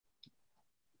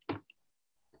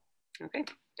Okay.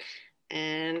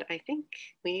 And I think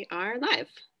we are live.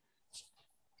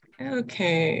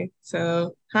 Okay,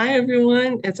 so hi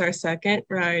everyone. It's our second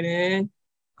write-in.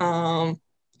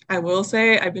 I will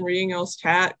say I've been reading y'all's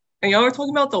chat and y'all were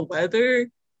talking about the weather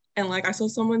and like I saw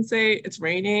someone say it's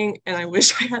raining and I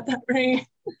wish I had that rain.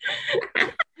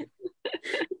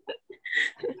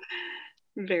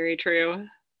 Very true.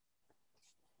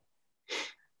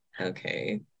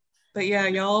 Okay. But yeah,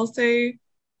 y'all say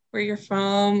where you're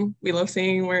from. We love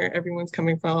seeing where everyone's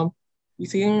coming from. You're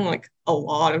seeing like a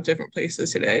lot of different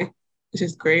places today, which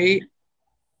is great.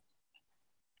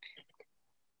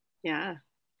 Yeah.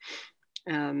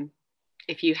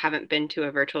 If you haven't been to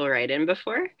a virtual write-in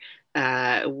before,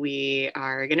 we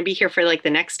are going to be here for like the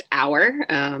next hour,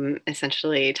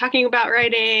 essentially talking about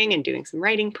writing and doing some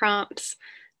writing prompts,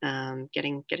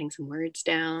 getting some words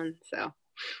down. So,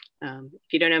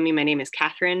 if you don't know me, my name is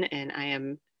Catherine, and I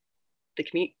am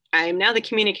now the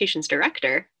communications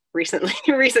director. Recently,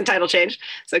 recent title change.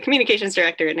 So, communications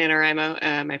director at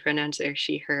NaNoWriMo. My pronouns are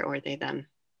she, her, or they, them.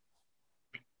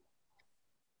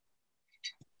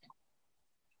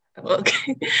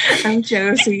 Okay, I'm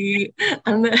Josie.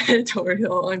 I'm the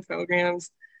editorial and programs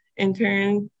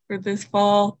intern for this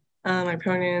fall. My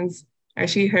pronouns are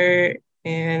she, her,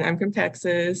 and I'm from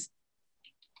Texas.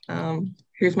 Um,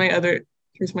 here's my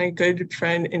good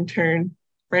friend intern,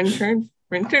 friend turn,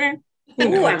 friend turn. You Oh,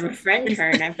 know, I'm a friend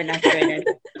turn. I've been upgraded.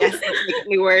 Yes, let's make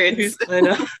new words. here's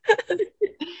Lena.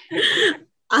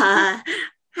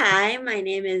 Hi, my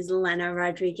name is Lena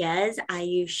Rodriguez. I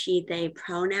use she, they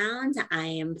pronouns. I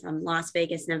am from Las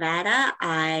Vegas, Nevada.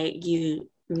 I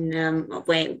am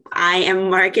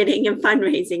marketing and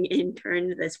fundraising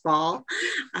intern this fall.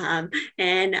 And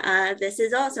this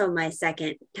is also my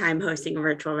second time hosting a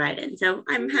virtual write-in. So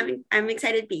I'm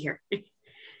excited to be here.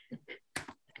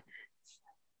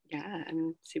 Yeah,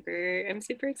 I'm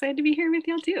super excited to be here with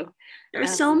y'all too. There are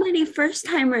so many first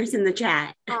timers in the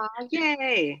chat. Aw,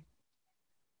 yay.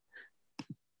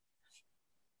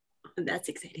 That's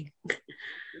exciting.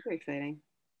 Super exciting.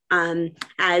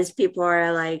 As people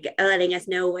are like letting us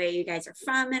know where you guys are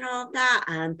from and all of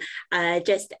that.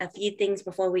 Just a few things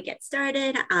before we get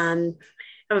started.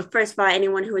 First of all,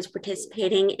 anyone who is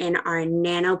participating in our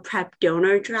Nano Prep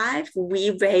donor drive, we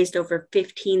raised over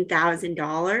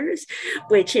 $15,000,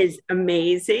 which is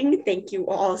amazing. Thank you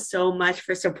all so much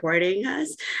for supporting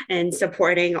us and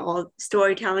supporting all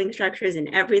storytelling structures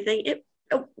and everything.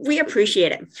 We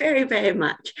appreciate it very, very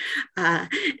much.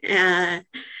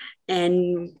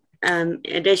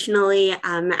 Additionally,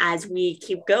 as we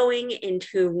keep going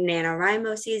into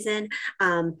NaNoWriMo season,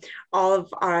 all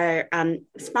of our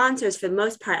sponsors, for the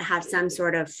most part, have some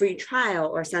sort of free trial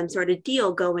or some sort of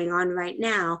deal going on right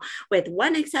now, with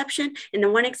one exception. And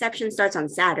the one exception starts on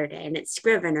Saturday, and it's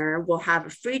Scrivener. We'll have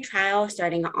a free trial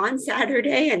starting on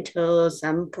Saturday until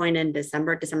some point in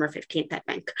December 15th, I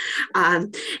think.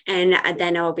 And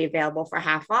then it will be available for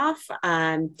half off.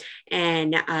 You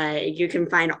can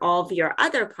find all of your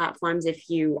other platforms if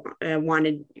you want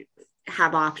to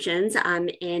have options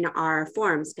in our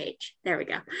forums page. There we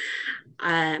go.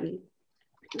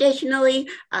 Additionally,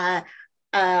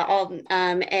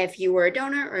 if you were a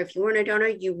donor or if you weren't a donor,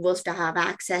 you will still have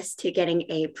access to getting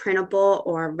a printable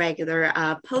or regular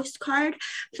postcard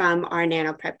from our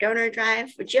Nano Prep donor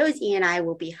drive. Josie and I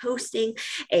will be hosting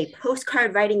a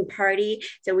postcard writing party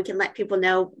so we can let people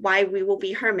know why we will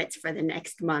be hermits for the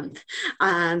next month.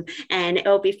 And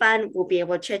it'll be fun. We'll be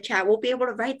able to chit chat. We'll be able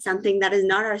to write something that is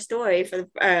not our story for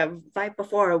right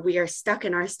before we are stuck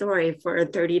in our story for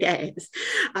 30 days.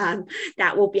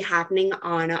 That will be happening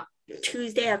on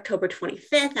Tuesday, October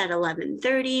 25th at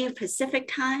 11:30 Pacific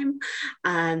time.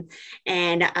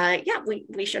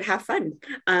 We should have fun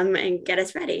and get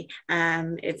us ready.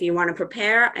 If you want to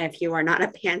prepare, if you are not a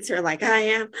pantser like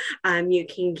I am, you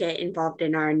can get involved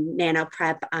in our Nano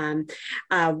Prep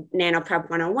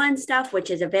 101 stuff,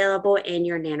 which is available in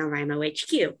your NaNoWriMo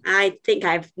HQ. I think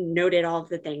I've noted all of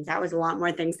the things. That was a lot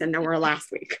more things than there were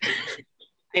last week.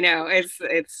 I know, it's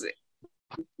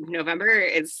November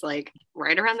is like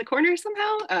right around the corner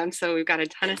somehow. So we've got a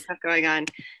ton of stuff going on.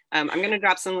 I'm going to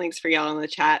drop some links for y'all in the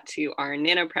chat to our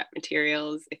Nano Prep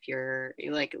materials if you're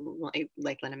like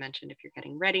Lena mentioned, if you're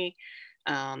getting ready.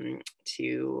 I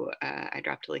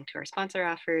dropped a link to our sponsor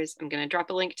offers. I'm going to drop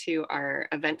a link to our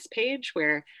events page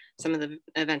where some of the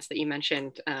events that you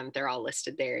mentioned, they're all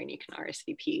listed there and you can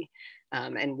RSVP.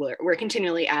 And we're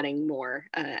continually adding more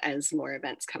as more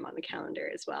events come on the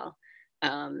calendar as well.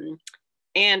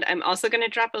 And I'm also going to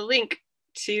drop a link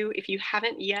Two, if you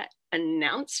haven't yet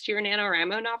announced your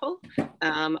NaNoWriMo novel,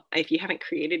 if you haven't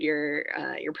created your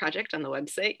project on the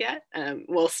website yet,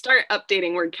 we'll start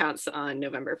updating word counts on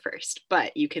November 1st,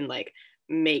 but you can like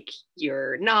make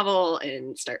your novel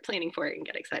and start planning for it and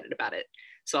get excited about it.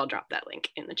 So I'll drop that link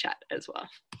in the chat as well.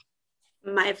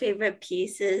 My favorite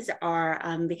pieces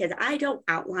are because I don't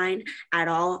outline at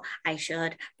all. I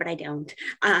should, but I don't.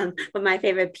 But my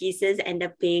favorite pieces end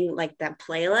up being like the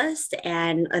playlist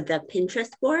and the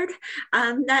Pinterest board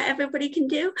that everybody can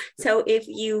do. So if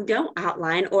you don't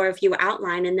outline, or if you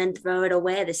outline and then throw it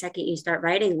away the second you start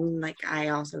writing, like I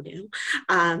also do,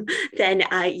 then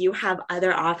you have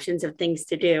other options of things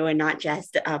to do and not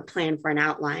just plan for an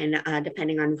outline,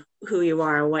 depending on who you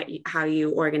are, how you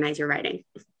organize your writing.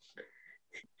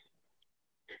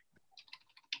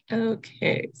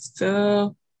 Okay,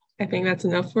 so I think that's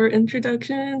enough for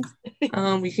introductions.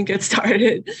 We can get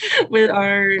started with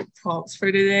our prompts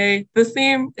for today. The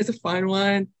theme is a fun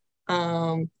one.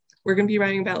 We're gonna be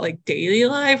writing about like daily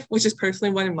life, which is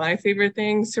personally one of my favorite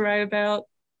things to write about.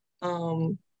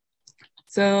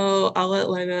 So I'll let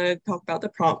Lena talk about the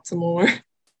prompt some more.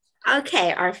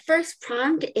 Okay, our first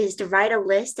prompt is to write a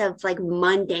list of like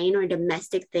mundane or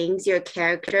domestic things your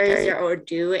characters or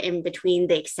do in between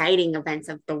the exciting events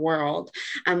of the world,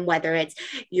 whether it's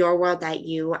your world that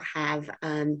you have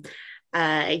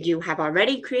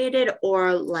already created,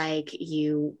 or like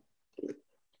you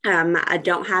I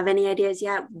don't have any ideas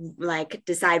yet, like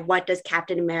decide what does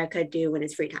Captain America do in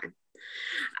his free time.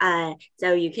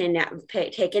 So you can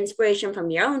take inspiration from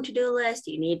your own to-do list.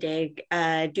 You need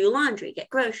to do laundry, get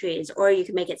groceries, or you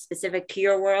can make it specific to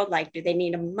your world. Like, do they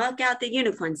need to muck out the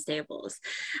unicorn stables?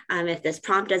 If this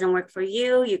prompt doesn't work for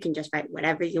you, you can just write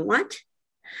whatever you want.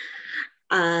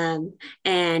 Yeah,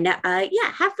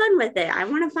 have fun with it. I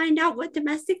want to find out what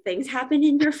domestic things happen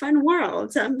in your fun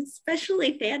world,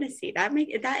 especially fantasy.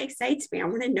 That excites me. I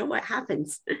want to know what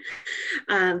happens.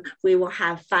 We will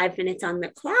have 5 minutes on the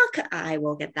clock. I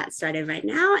will get that started right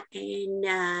now,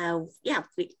 and yeah,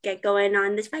 we get going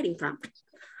on this writing prompt.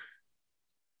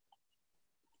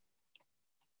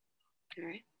 All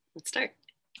right, let's start.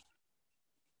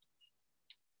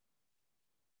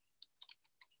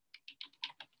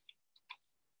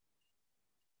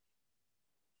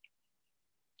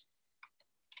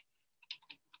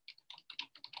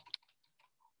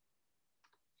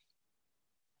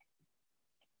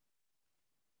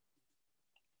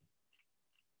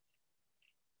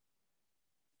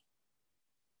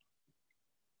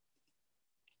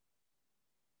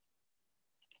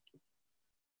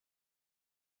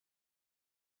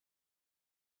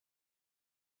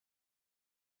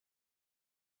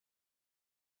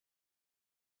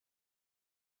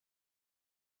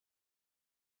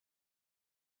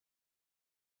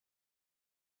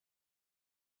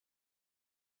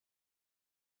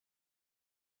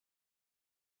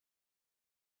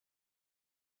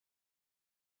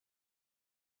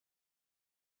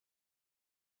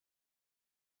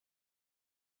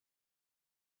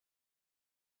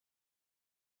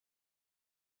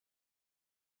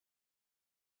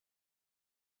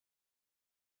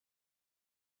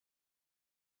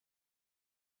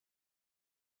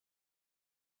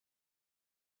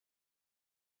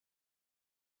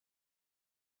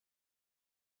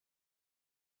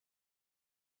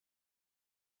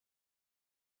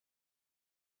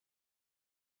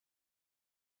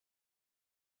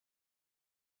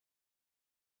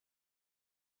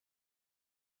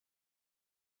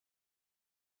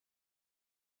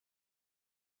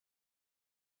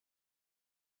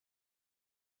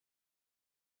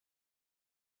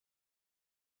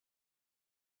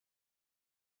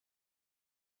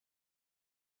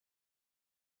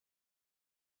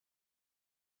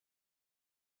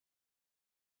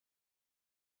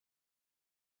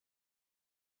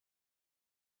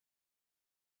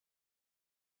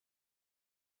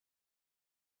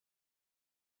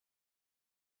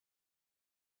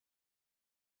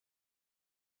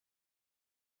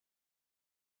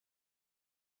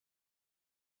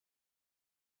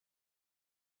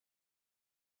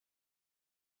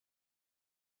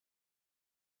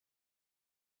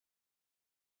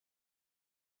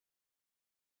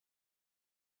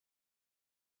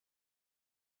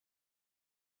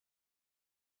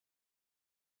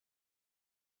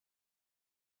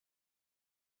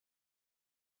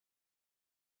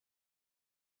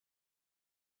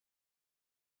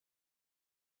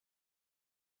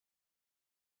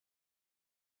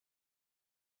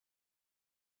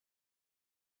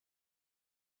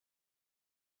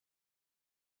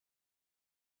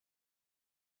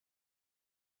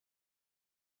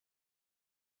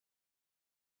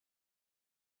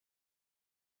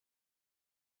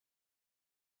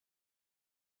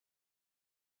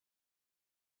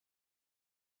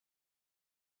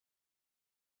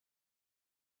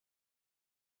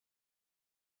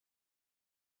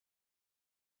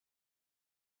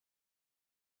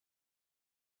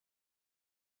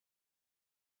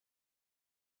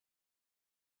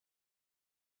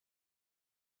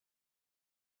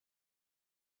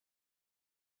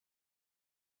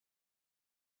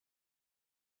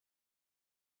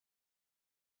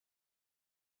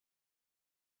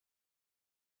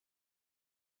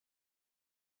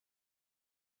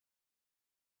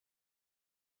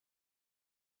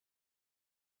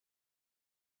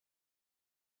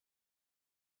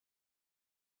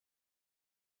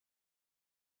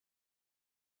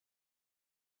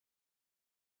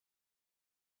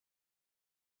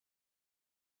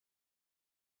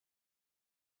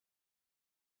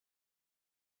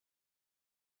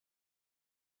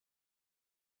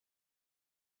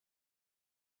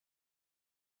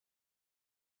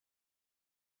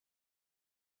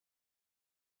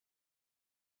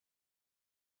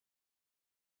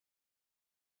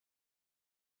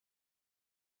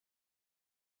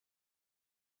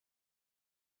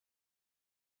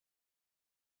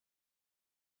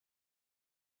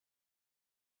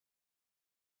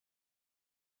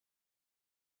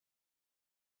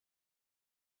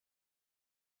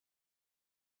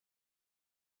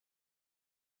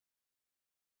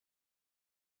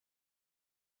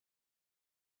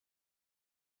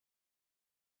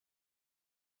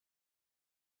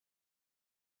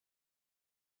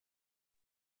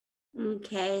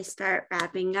 Okay, start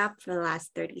wrapping up for the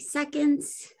last 30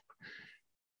 seconds.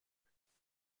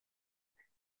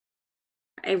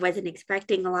 I wasn't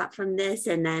expecting a lot from this,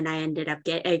 and then I ended up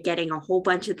getting a whole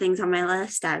bunch of things on my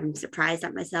list. I'm surprised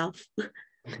at myself.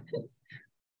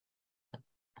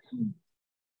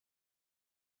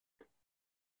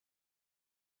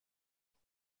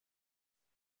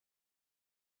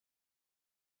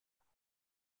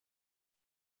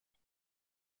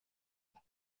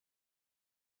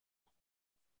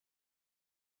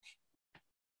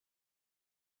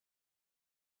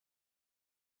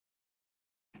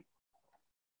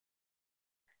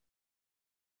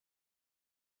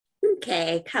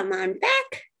 Okay, come on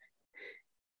back.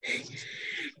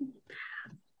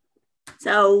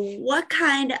 So what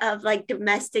kind of like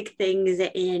domestic things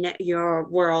in your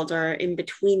world or in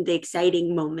between the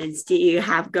exciting moments do you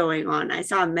have going on? I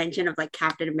saw a mention of like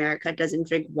Captain America doesn't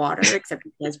drink water except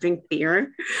he does drink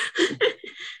beer.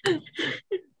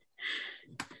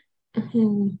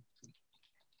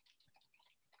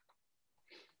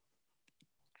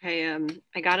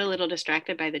 I got a little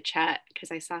distracted by the chat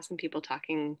because I saw some people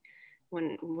talking.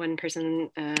 One person,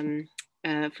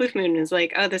 Floof Moon, is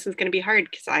like, "Oh, this is going to be hard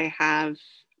because I have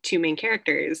two main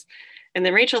characters," and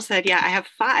then Rachel said, "Yeah, I have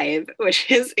five,"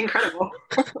 which is incredible.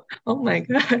 Oh my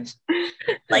gosh!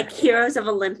 Like Heroes of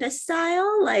Olympus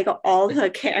style, like all the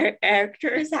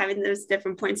characters having those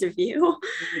different points of view.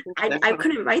 I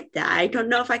couldn't write that. I don't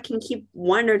know if I can keep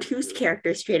one or two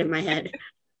characters straight in my head.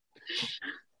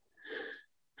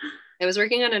 I was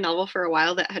working on a novel for a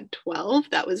while that had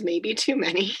 12. That was maybe too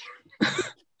many.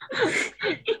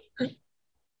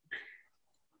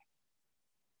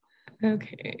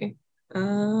 Okay.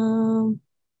 Well,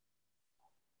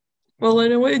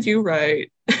 Lena, what did you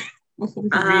write?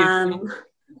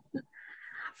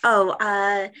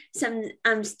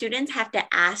 Some students have to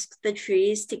ask the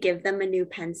trees to give them a new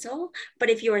pencil, but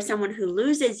if you are someone who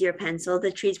loses your pencil,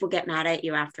 the trees will get mad at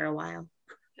you after a while.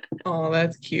 Oh,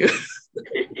 that's cute.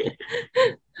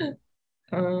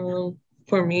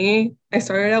 For me, I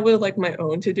started out with like my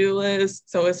own to-do list.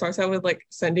 So it starts out with like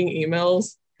sending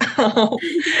emails.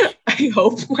 I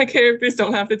hope my characters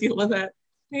don't have to deal with that.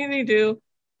 Maybe they do.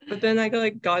 But then I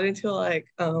got into like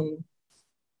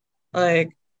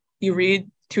you read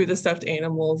to the stuffed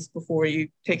animals before you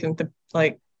take them to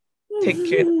like take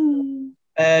care of the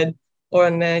bed, or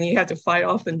and then you have to fight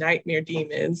off the nightmare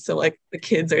demons so like the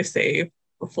kids are safe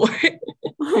before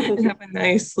and have a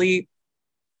nice sleep.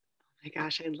 Oh my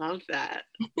gosh, I love that.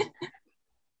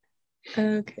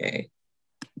 Okay.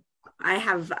 I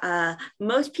have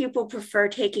most people prefer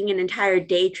taking an entire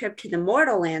day trip to the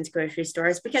Mortal Lands grocery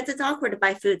stores because it's awkward to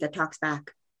buy food that talks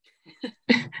back.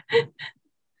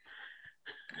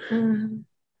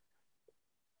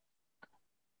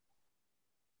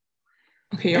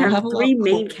 Okay, I y'all have have a lot three of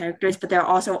main characters, but they're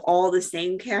also all the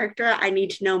same character. I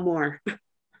need to know more.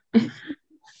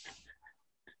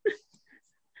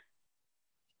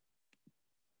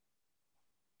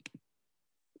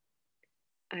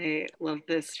 I love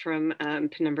this from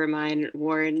Penumbra Mine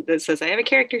Warren that says, "I have a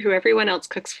character who everyone else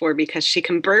cooks for because she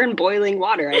can burn boiling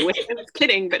water. I wish I was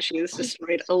kidding, but she has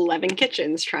destroyed 11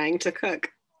 kitchens trying to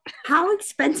cook." How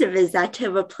expensive is that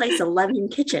to replace 11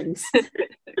 kitchens?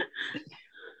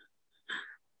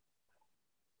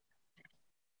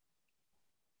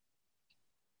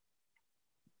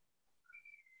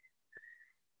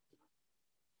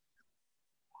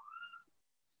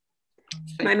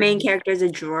 My main character is a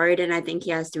droid, and I think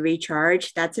he has to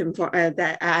recharge. That's important.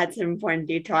 That adds an important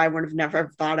detail I would have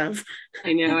never thought of.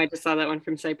 I know. I just saw that one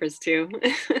from Cypress too.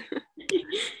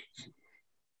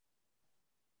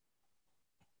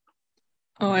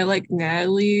 Oh, I like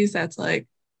Natalie's. That's like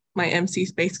my MC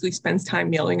basically spends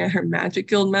time yelling at her Magic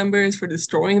Guild members for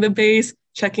destroying the base,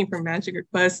 checking for magic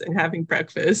requests, and having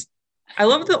breakfast. I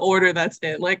love the order that's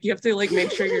in. Like you have to like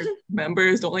make sure your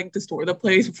members don't like destroy the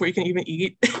place before you can even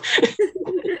eat.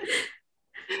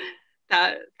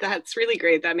 That's really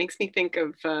great. That makes me think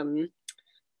of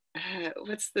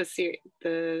what's the series,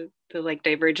 the like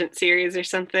Divergent series or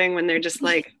something, when they're just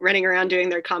like running around doing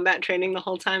their combat training the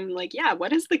whole time. Like, yeah,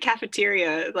 what is the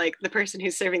cafeteria, like the person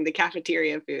who's serving the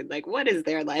cafeteria food, like what is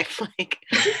their life like?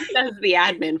 Who does the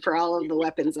admin for all of the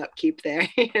weapons upkeep there?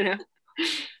 You know.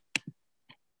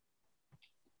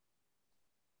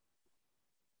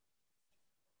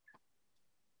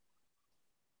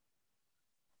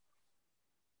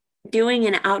 Doing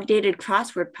an outdated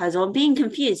crossword puzzle and being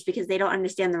confused because they don't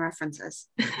understand the references.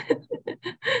 I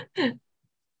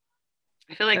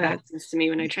feel like that happens to me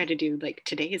when I try to do like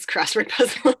today's crossword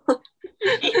puzzle.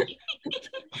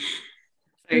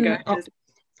 Sorry, go ahead.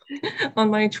 On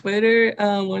my Twitter,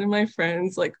 one of my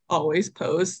friends like always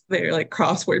posts their like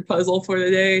crossword puzzle for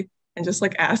the day and just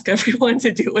like ask everyone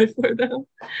to do it for them,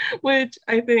 which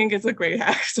I think is a great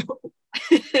hack. So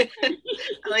I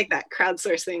like that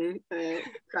crowdsourcing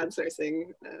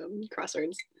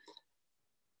crosswords.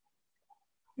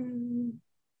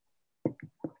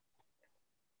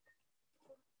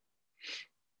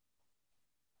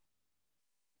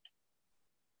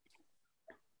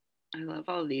 I love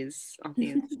all these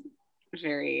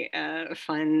very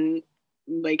fun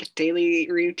like daily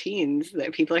routines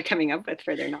that people are coming up with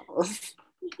for their novels.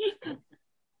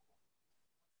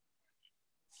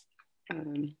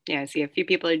 Yeah, I see a few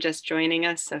people are just joining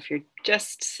us. So if you're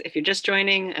just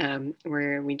joining,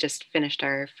 we just finished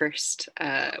our first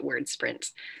word sprint,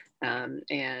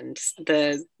 and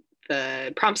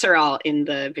the prompts are all in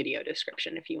the video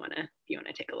description if you wanna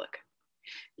take a look.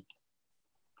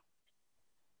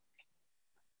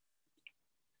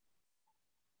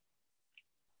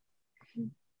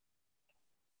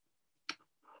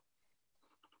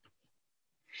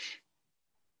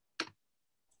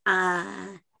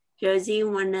 Josie, you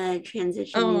want to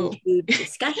transition into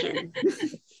discussion?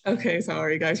 Okay,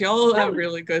 sorry guys. Y'all have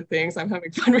really good things. I'm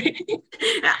having fun reading.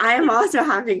 I am also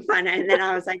having fun. And then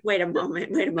I was like, wait a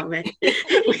moment.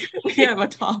 we have a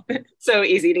topic. So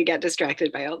easy to get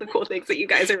distracted by all the cool things that you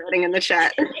guys are writing in the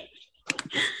chat.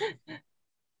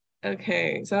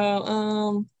 Okay,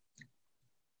 so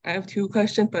I have two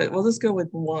questions, but we'll just go with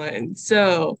one.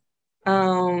 So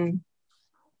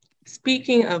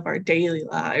speaking of our daily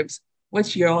lives,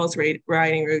 what's y'all's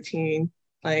writing routine?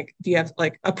 Like, do you have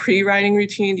like a pre-writing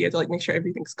routine? Do you have to like make sure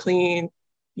everything's clean?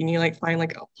 You need to like find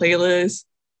like a playlist?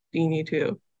 Do you need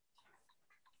to,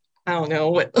 I don't know,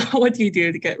 what do you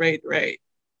do to get ready to write?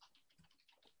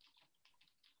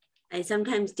 I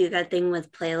sometimes do that thing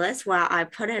with playlists where I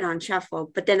put it on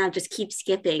shuffle, but then I'll just keep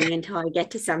skipping until I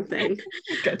get to something.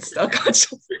 Get stuck on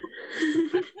shuffle.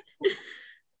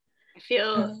 I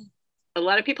feel a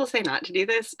lot of people say not to do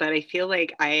this, but I feel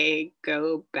like I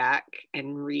go back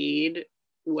and read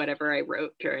whatever I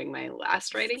wrote during my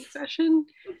last writing session.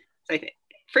 So I think,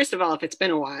 first of all, if it's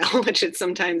been a while, which it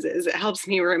sometimes is, it helps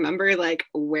me remember like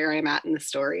where I'm at in the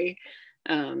story.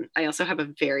 I also have a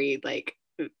very like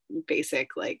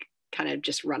basic like kind of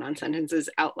just run-on sentences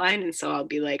outline, and so I'll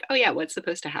be like, oh yeah, what's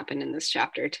supposed to happen in this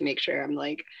chapter to make sure I'm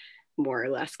like more or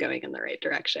less going in the right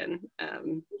direction.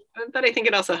 But I think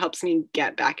it also helps me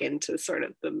get back into sort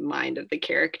of the mind of the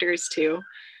characters too,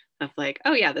 of like,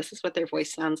 oh yeah, this is what their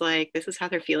voice sounds like, this is how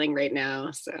they're feeling right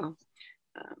now. So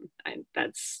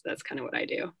that's kind of what I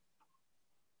do.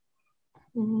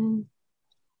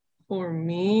 For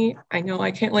me, I know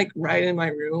I can't like write in my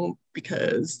room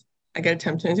because I get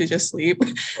tempted to just sleep.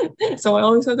 So I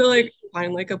always have to like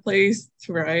find like a place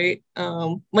to write.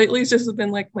 Lately it's just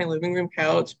been like my living room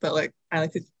couch, but like I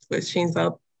like to switch things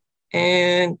up.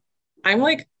 And I'm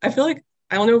like, I feel like,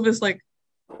 I don't know if it's like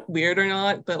weird or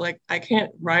not, but like I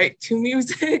can't write to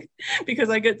music because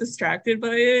I get distracted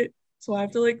by it. So I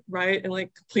have to like write in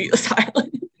like complete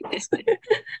silence.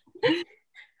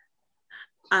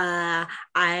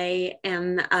 I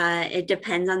am it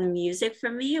depends on the music for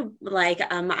me. Like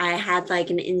I had like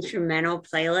an instrumental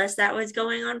playlist that was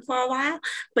going on for a while,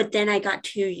 but then I got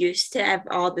too used to have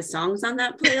all the songs on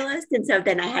that playlist, and so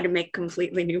then I had to make a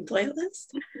completely new playlist.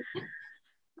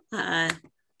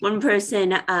 One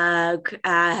person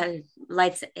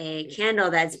lights a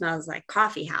candle that smells like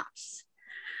coffee house.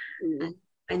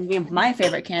 And my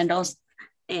favorite candles,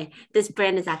 this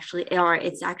brand is actually, or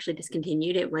it's actually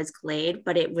discontinued. It was Glade,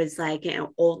 but it was like an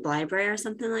old library or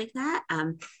something like that.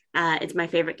 It's my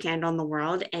favorite candle in the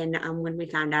world. And when we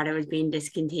found out it was being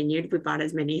discontinued, we bought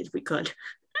as many as we could.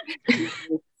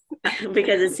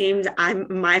 Because it seems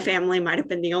my family might have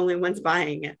been the only ones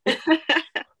buying it.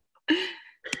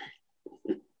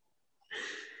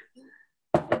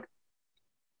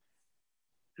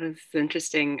 It's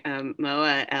interesting.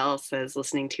 Moa L says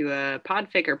listening to a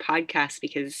Podfigure podcast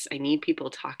because I need people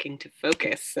talking to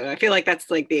focus. So I feel like that's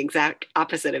like the exact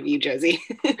opposite of you, Josie.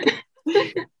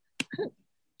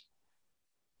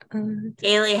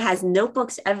 Ailey has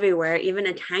notebooks everywhere, even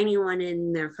a tiny one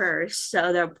in their purse.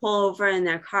 So they'll pull over in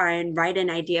their car and write an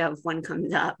idea if one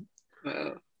comes up.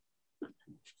 Whoa.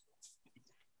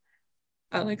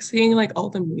 I like seeing like all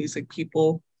the music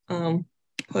people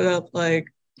put up. Like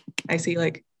I see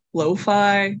like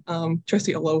lo-fi,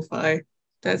 trusty lo-fi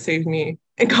that saved me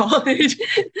in college.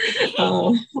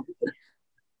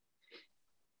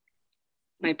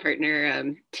 My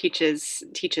partner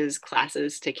teaches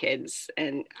classes to kids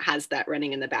and has that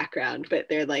running in the background, but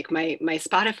they're like, my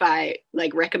Spotify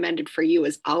like recommended for you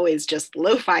is always just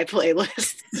lo-fi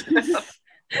playlists.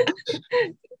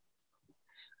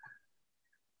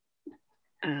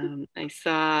 I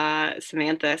saw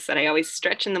Samantha said I always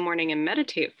stretch in the morning and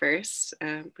meditate first,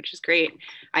 which is great.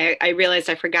 I realized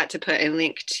I forgot to put a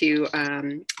link to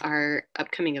our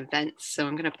upcoming events, so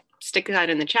I'm going to stick that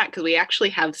in the chat because we actually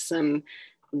have some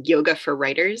yoga for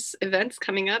writers events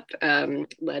coming up,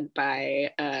 led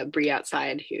by Bree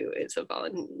Outside, who is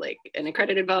an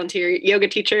accredited volunteer yoga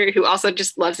teacher who also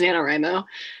just loves NaNoWriMo.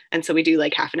 And so we do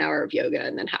like half an hour of yoga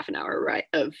and then half an hour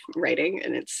of writing,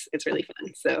 and it's really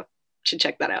fun. So should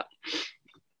check that out.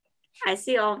 I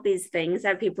see all of these things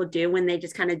that people do when they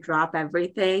just kind of drop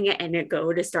everything and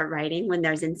go to start writing when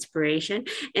there's inspiration.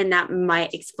 And that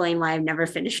might explain why I've never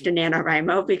finished a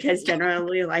NaNoWriMo, because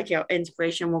generally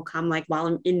inspiration will come like while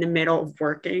I'm in the middle of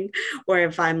working, or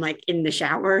if I'm like in the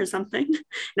shower or something. And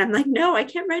I'm like, no, I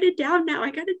can't write it down now.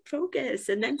 I got to focus.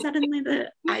 And then suddenly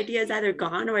the idea is either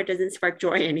gone or it doesn't spark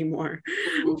joy anymore.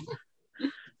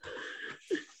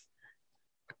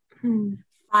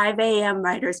 5 a.m.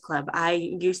 Writers Club. I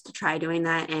used to try doing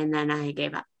that and then I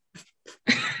gave up.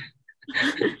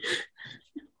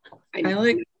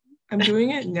 I'm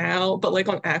doing it now, but like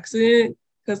on accident,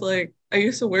 because like I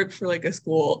used to work for like a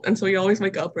school, and so you always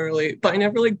wake up early, but I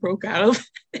never like broke out of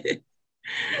it.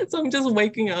 So I'm just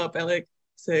waking up at like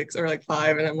 6 or like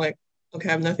 5, and I'm like, okay,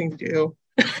 I have nothing to do.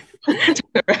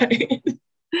 Right.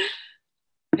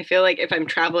 I feel like if I'm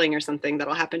traveling or something,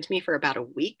 that'll happen to me for about a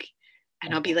week.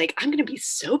 And I'll be like, I'm going to be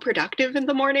so productive in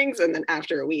the mornings. And then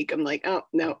after a week, I'm like, oh,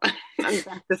 no, I'm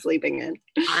back to sleeping in.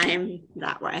 I'm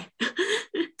that way.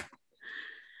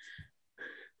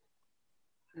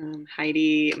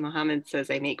 Heidi Mohammed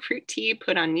says, I make fruit tea,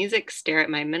 put on music, stare at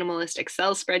my minimalist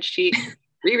Excel spreadsheet,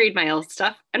 reread my old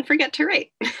stuff, and forget to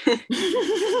write.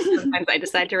 Sometimes I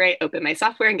decide to write, open my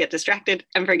software and get distracted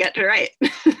and forget to write.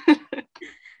 I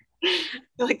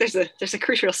feel like there's a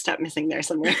crucial step missing there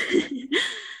somewhere.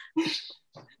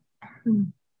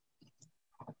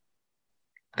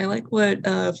 I like what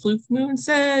Floof Moon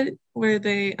said, where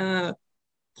they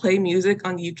play music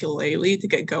on the ukulele to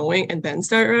get going and then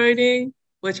start writing,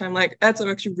 which I'm like, that's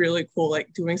actually really cool,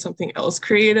 like doing something else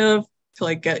creative to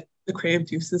like get the creative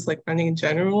juices like running in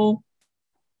general.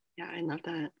 Yeah, I love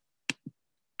that.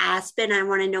 Aspen, I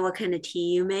want to know what kind of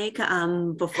tea you make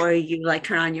before you like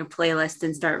turn on your playlist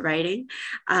and start writing.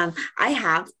 I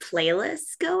have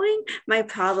playlists going. My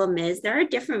problem is there are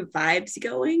different vibes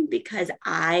going because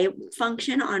I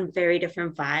function on very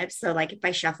different vibes. So like if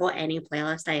I shuffle any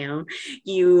playlist I own,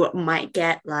 you might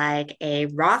get like a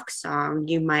rock song,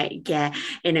 you might get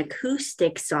an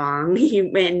acoustic song,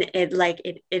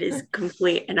 it is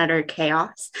complete and utter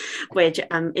chaos, which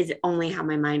is only how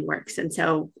my mind works. And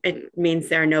so it means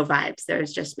there are no vibes.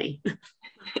 There's just me.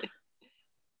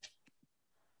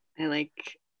 I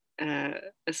like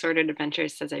Assorted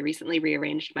Adventures says, I recently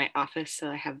rearranged my office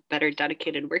so I have better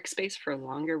dedicated workspace for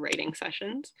longer writing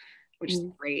sessions, which is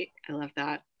great. I love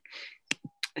that.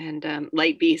 And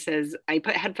Light B says, I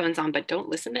put headphones on but don't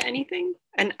listen to anything.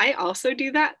 And I also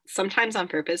do that, sometimes on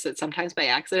purpose, but sometimes by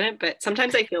accident. But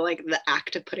sometimes I feel like the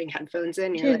act of putting headphones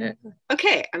in, you're like,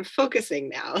 okay, I'm focusing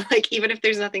now. Like even if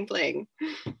there's nothing playing.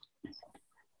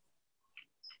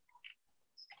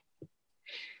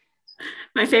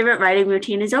 My favorite writing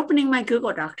routine is opening my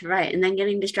Google Doc to write and then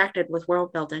getting distracted with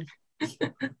world building.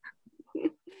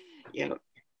 Yeah,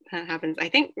 that happens. I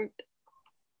think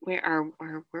where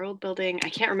our world building, I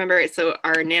can't remember. So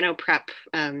our Nano Prep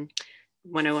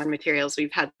 101 materials,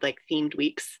 we've had like themed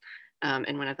weeks.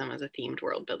 And one of them was a themed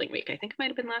world building week. I think it might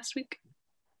have been last week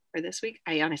or this week.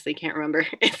 I honestly can't remember.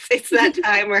 It's that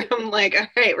time where I'm like, all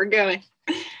right, we're going.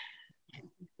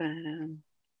 But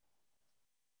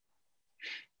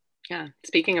yeah,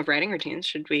 speaking of writing routines,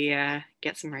 should we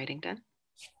get some writing done?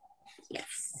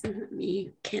 Yes, let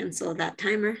me cancel that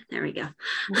timer. There we go.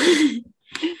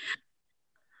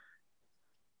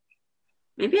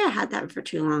 Maybe I had that for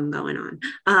too long going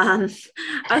on.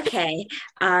 Okay,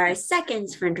 our second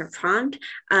sprinter prompt.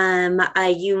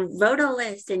 You wrote a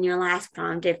list in your last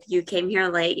prompt. If you came here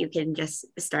late, you can just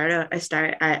start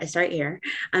here.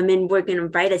 And we're going to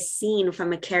write a scene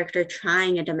from a character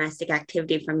trying a domestic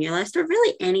activity from your list, or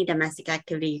really any domestic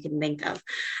activity you can think of.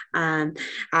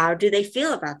 How do they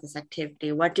feel about this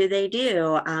activity? What do they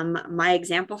do? My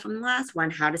example from the last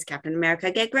one, how does Captain America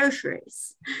get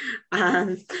groceries?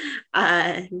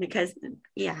 Because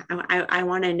yeah, I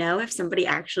want to know if somebody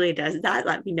actually does that.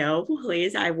 Let me know,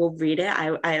 please. I will read it.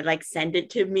 I like send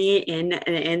it to me in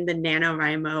the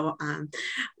NaNoWriMo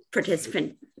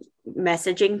participant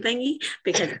messaging thingy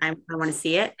because I want to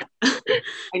see it.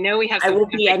 I know we have. I will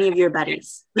be any of your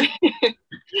buddies.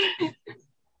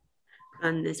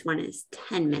 This one is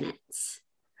 10 minutes.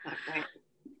 Okay.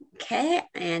 Okay,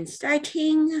 and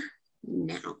starting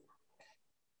now.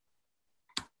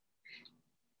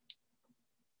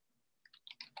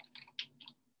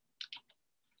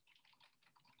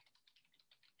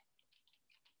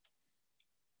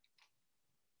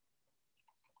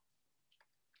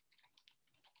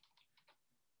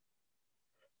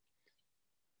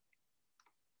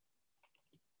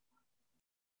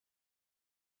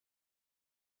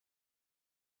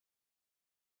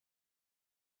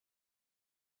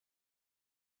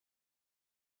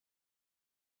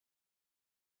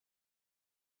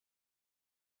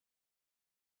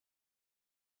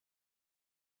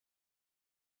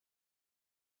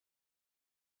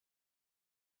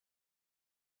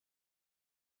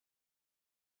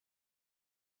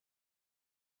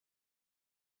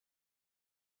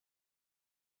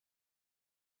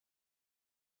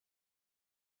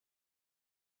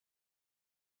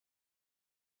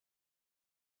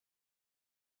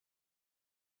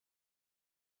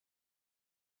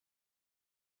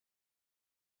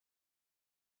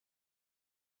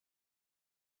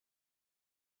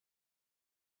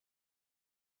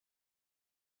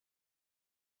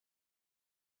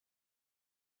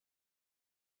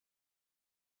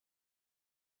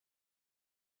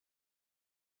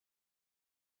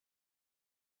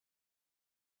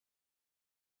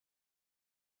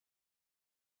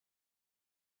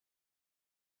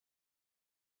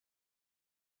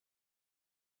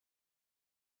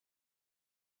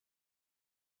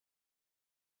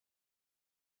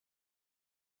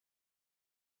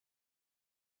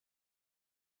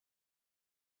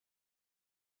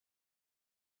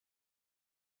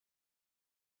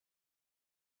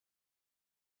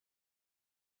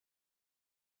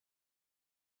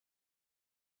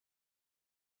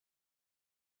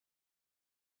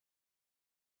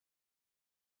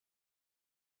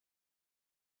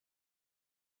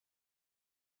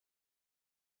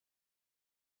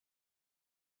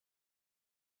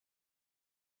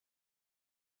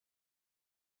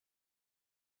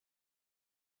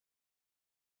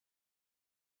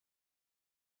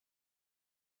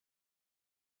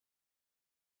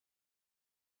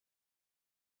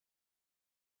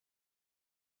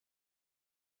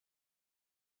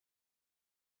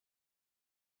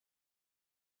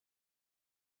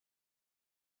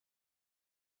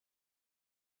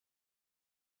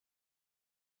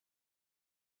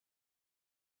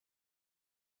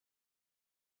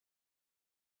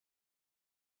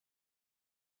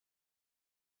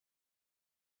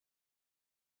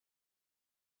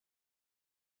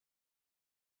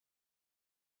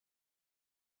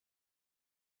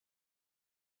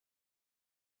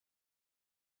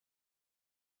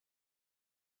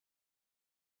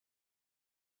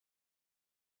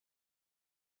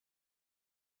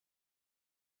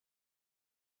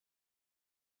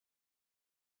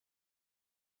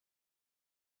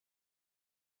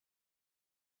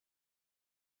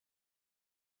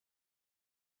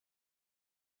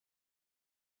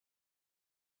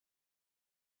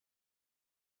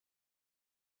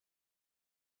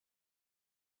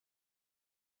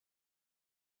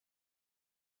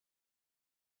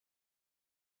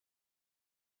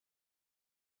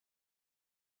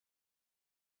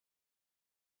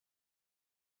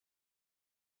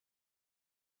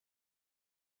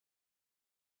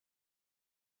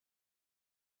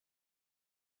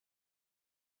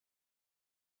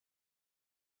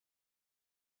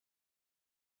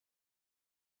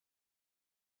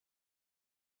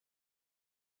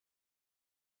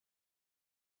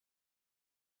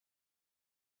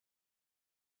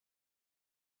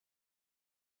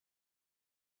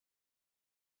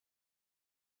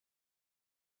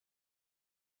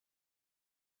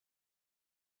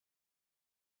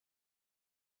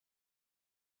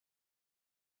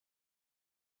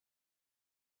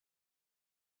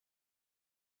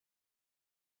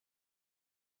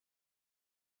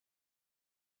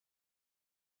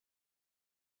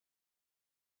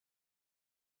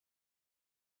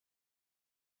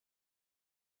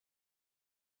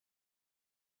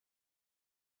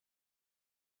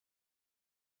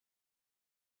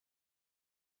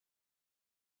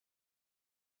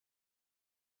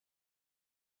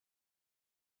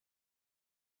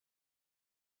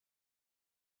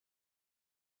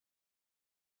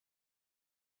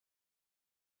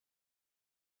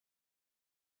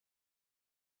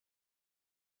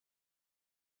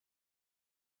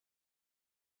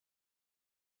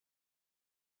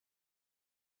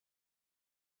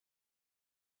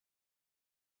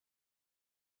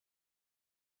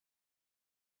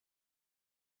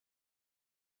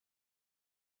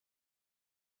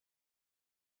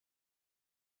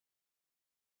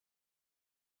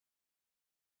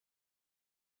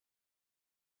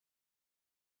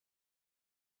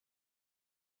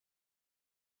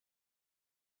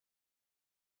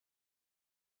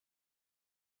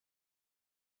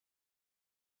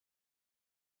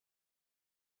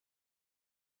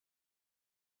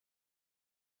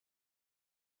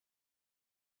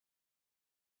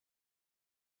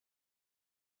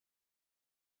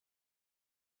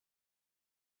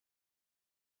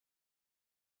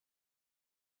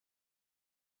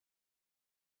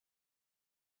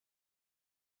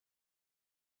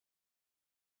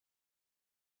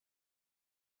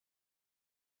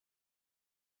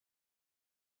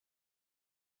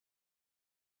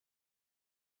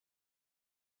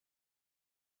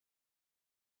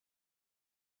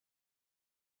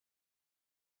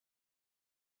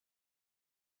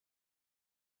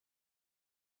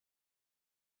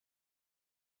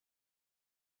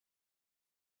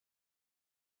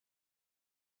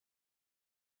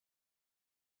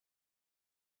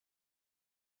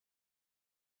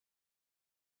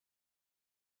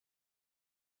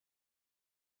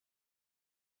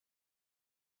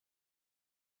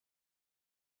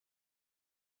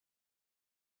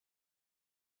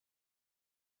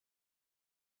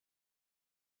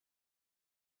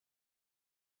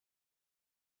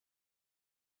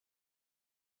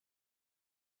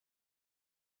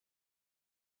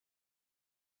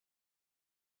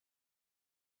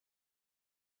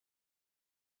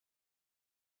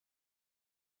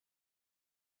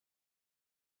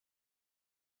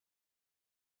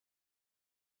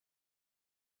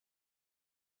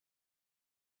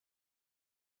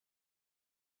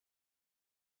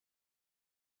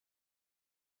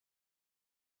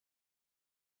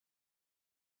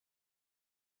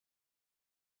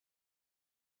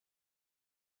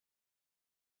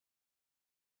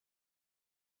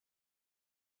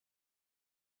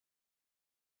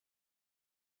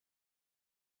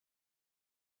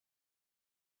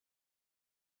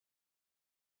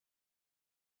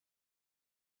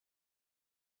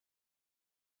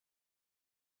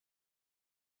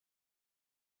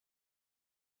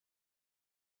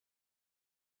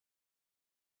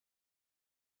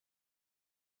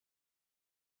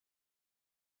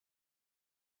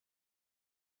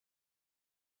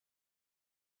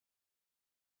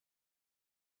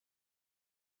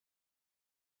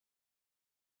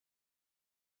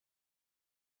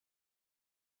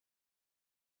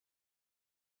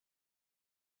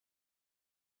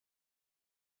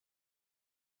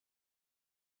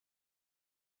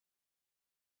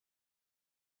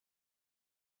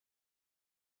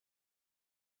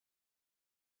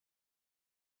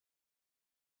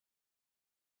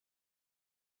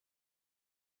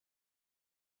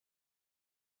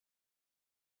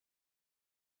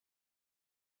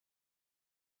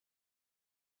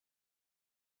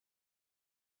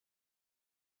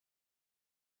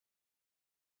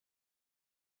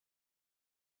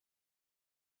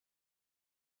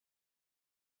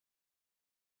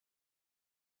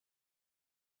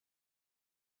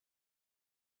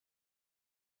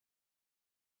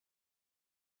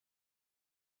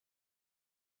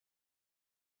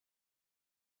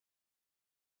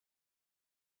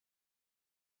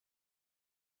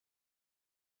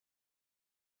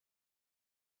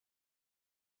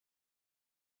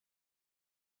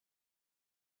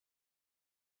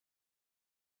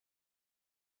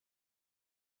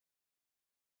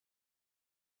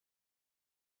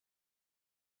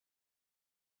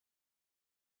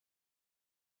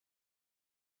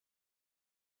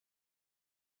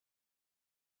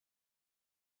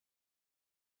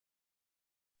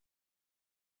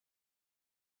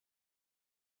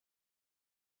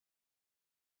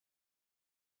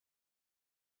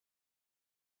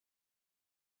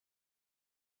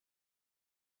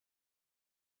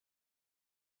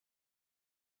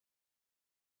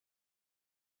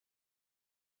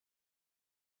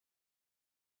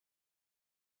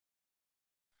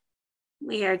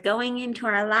 We are going into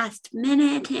our last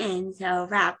minute, and so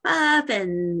wrap up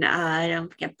and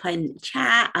don't forget to put in the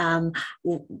chat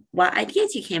what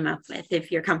ideas you came up with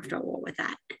if you're comfortable with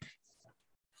that.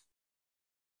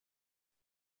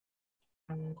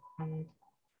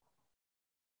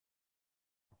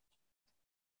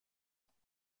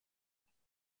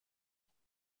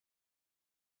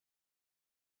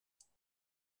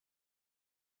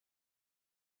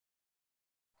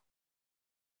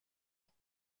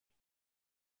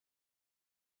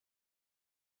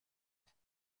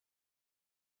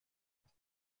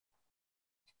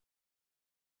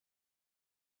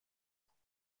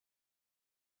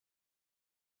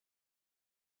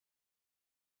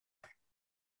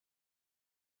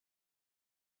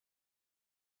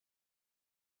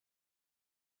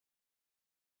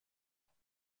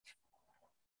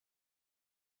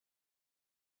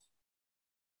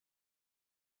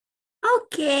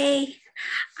 Okay.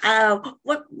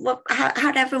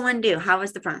 How'd everyone do? How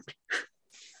was the prompt?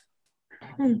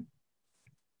 It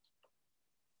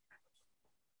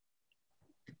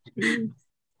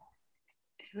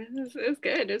was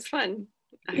good. It was fun.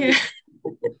 Yeah.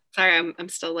 Sorry, I'm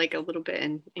still like a little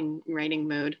bit in writing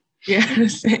mode. Yeah,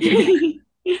 same.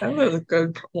 That was a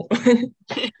good prompt.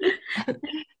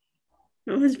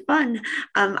 It was fun.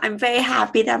 I'm very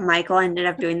happy that Michael ended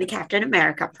up doing the Captain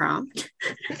America prompt.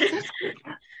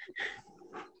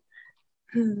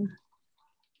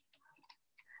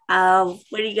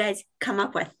 What do you guys come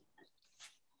up with?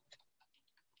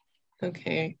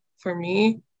 Okay, for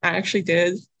me, I actually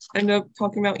did end up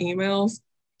talking about emails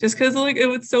just because like it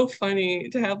was so funny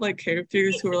to have like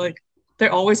characters who are like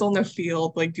they're always on the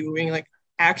field like doing like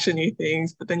actiony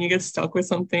things, but then you get stuck with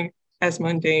something as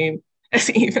mundane as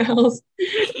emails.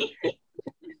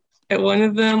 And one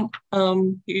of them,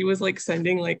 he was like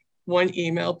sending like one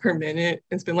email per minute.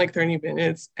 It's been like 30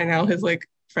 minutes, and now his like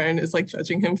friend is like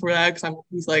judging him for that because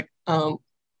he's like,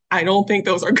 I don't think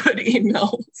those are good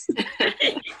emails.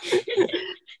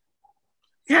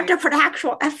 You have to put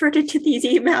actual effort into these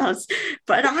emails,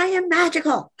 but I am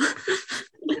magical.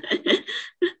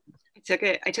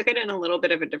 I took it in a little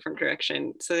bit of a different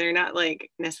direction. So they're not like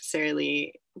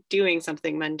necessarily doing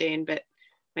something mundane, but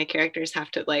my characters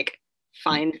have to like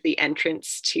find the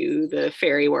entrance to the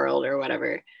fairy world or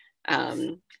whatever.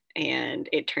 And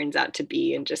it turns out to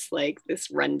be in just like this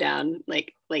rundown,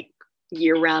 like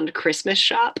year-round Christmas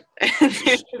shop. And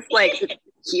they're just like,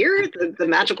 here, the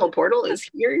magical portal is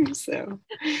here. So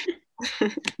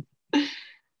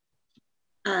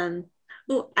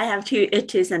I have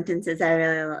two sentences I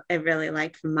really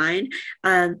liked from mine.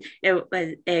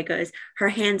 It goes, her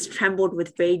hands trembled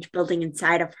with rage building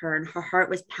inside of her, and her heart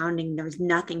was pounding. There was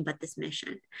nothing but this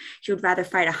mission. She would rather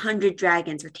fight 100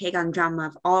 dragons or take on drama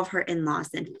of all of her in-laws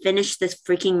than finish this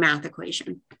freaking math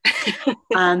equation.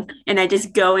 And I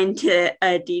just go into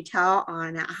a detail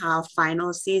on how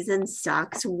final season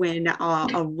sucks when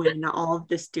all of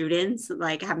the students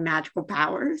like have magical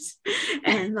powers,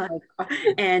 and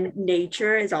nature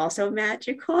is also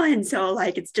magical, and so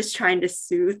like it's just trying to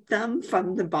soothe them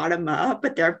from the bottom up,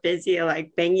 but they're busy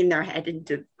like banging their head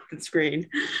into the screen.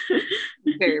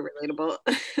 Very relatable.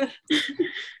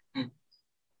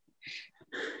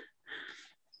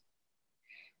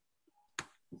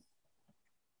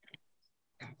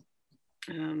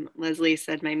 Leslie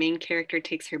said, my main character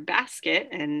takes her basket,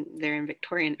 and they're in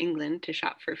Victorian England, to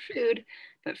shop for food.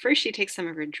 But first she takes some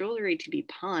of her jewelry to be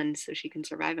pawned so she can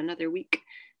survive another week,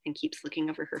 and keeps looking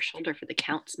over her shoulder for the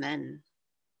Count's men.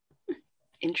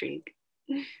 Intrigue.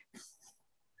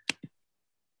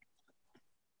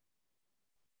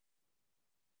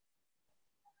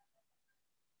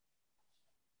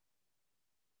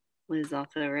 Liz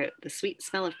also wrote, the sweet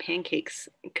smell of pancakes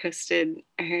coasted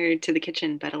her to the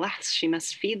kitchen, but alas, she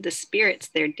must feed the spirits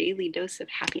their daily dose of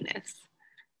happiness.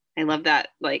 I love that.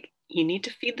 Like, you need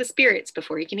to feed the spirits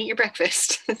before you can eat your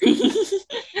breakfast.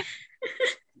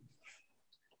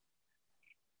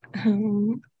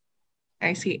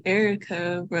 I see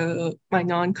Erica wrote, my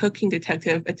non-cooking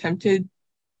detective attempted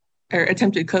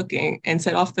cooking and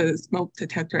set off the smoke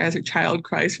detector as her child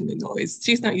cries from the noise.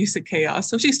 She's not used to chaos,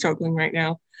 so she's struggling right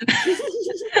now.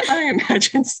 I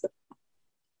imagine so.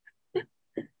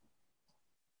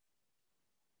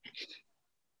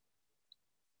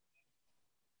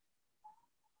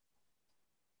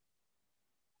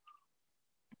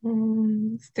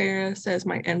 Sarah says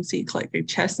my MC collected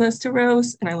chestnuts to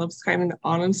roast, and I love describing the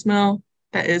autumn smell.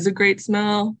 That is a great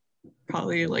smell.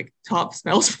 Probably like top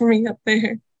smells for me up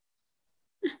there.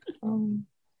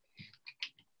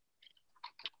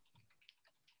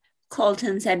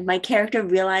 Colton said, my character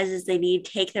realizes they need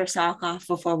to take their sock off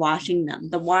before washing them.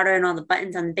 The water and all the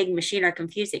buttons on the big machine are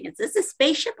confusing. Is this a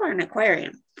spaceship or an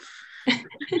aquarium?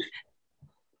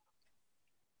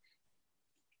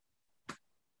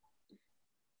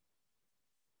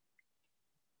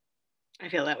 I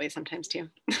feel that way sometimes too.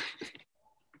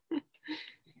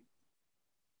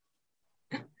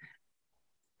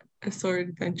 A Sword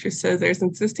Adventure says there's an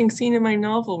existing scene in my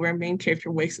novel where a main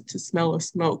character wakes up to smell of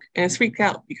smoke and is freaked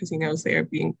out because he knows they are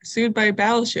being pursued by a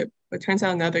battleship, but turns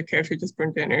out another character just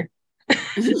burned dinner.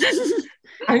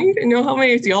 I don't even know how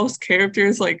many of y'all's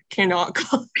characters like cannot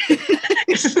cook.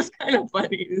 It's just kind of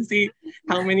funny to see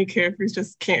how many characters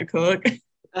just can't cook.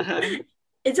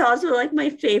 It's also like my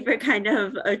favorite kind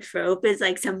of a trope is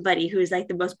like somebody who's like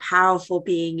the most powerful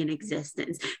being in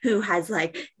existence, who has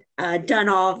like done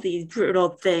all of these brutal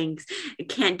things,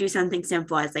 can't do something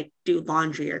simple as like do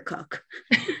laundry or cook.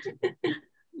 I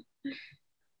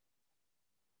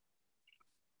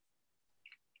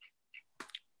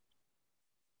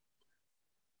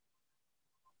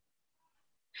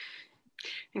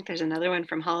think there's another one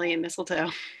from Holly and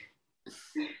Mistletoe.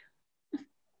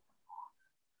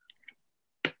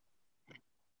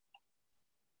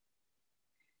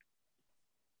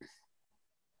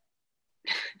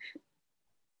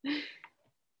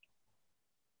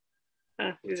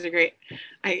 Oh, these are great.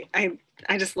 I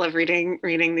just love reading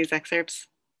these excerpts.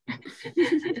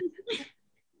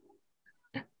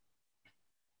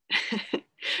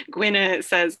 Gwynna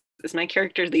says, is my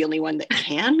character the only one that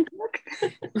can cook?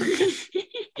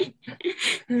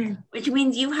 Which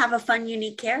means you have a fun,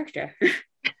 unique character.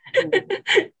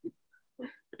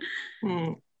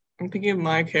 I'm thinking of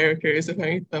my characters, if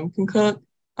any of them can cook.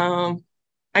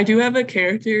 I do have a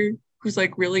character who's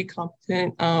like really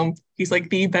competent. He's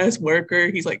like the best worker.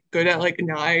 He's like good at like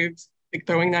knives, like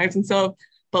throwing knives and stuff.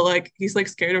 But like he's like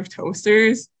scared of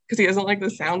toasters because he doesn't like the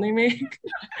sound they make.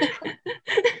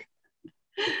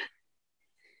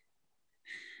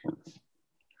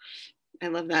 I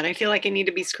love that. I feel like I need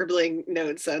to be scribbling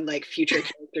notes on like future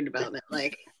character development.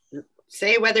 Like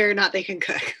say whether or not they can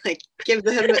cook. Like give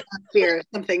them a fear of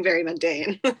something very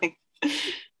mundane.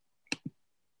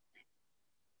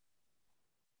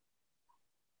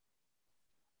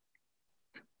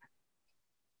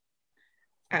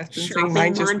 Shopping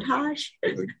montage.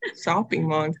 Shopping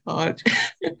montage.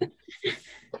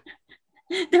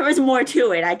 There was more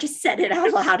to it. I just said it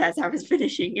out loud as I was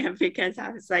finishing it because I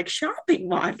was like, shopping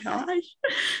montage.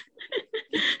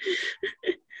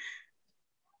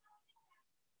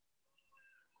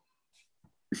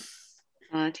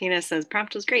 Tina says,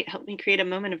 prompt was great. Helped me create a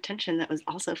moment of tension that was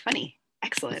also funny.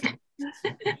 Excellent.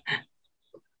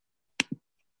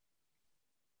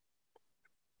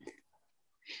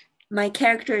 My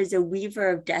character is a weaver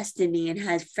of destiny and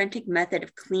has frantic method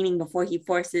of cleaning before he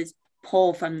forces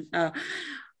pull from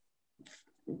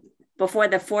before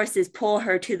the forces pull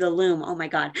her to the loom. Oh my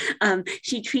God.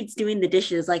 She treats doing the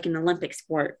dishes like an Olympic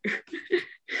sport.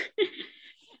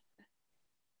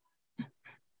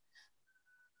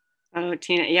 Oh,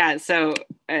 Tina, yeah. So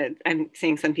I'm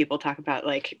seeing some people talk about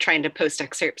like trying to post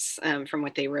excerpts from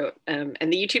what they wrote. And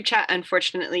the YouTube chat,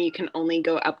 unfortunately, you can only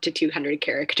go up to 200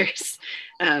 characters.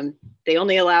 They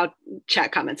only allow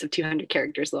chat comments of 200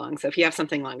 characters long. So if you have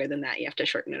something longer than that, you have to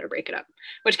shorten it or break it up,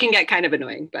 which can get kind of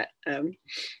annoying. But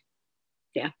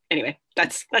yeah, anyway,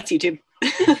 that's YouTube.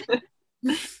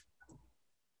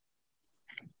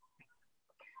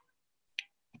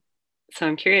 So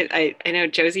I'm curious, I know,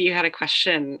 Josie, you had a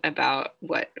question about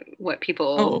what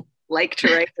people like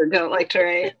to write or don't like to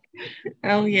write.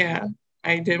 Oh, yeah.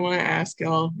 I did want to ask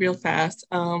y'all real fast,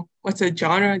 what's a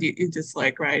genre do you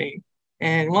dislike writing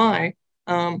and why?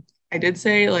 I did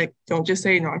say, like, don't just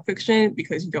say nonfiction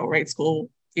because you don't write school.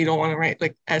 You don't want to write,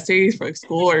 like, essays for like,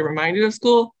 school or reminded of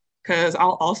school, because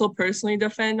I'll also personally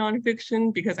defend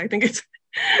nonfiction because I think it's,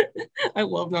 I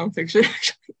love nonfiction.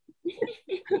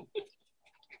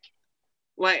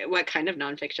 What kind of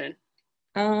nonfiction?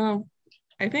 I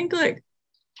think like,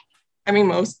 I mean,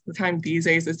 most of the time these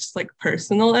days it's just like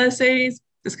personal essays,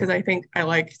 just because I think I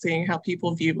like seeing how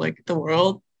people view like the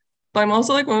world. But I'm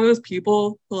also like one of those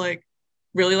people who like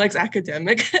really likes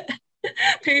academic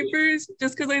papers,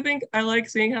 just because I think I like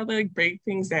seeing how they like break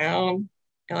things down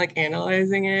and like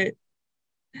analyzing it.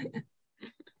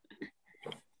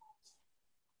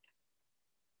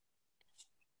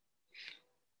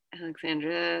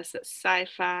 Alexandra says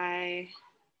sci-fi.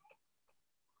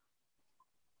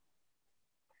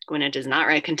 Gwenna does not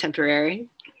write contemporary.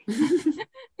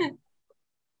 I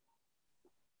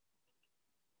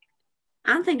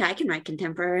don't think I can write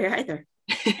contemporary either.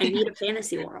 I need a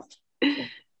fantasy world.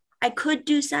 I could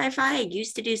do sci-fi. I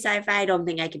used to do sci-fi. I don't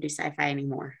think I can do sci-fi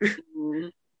anymore.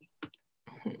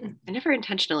 I never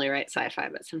intentionally write sci-fi,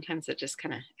 but sometimes it just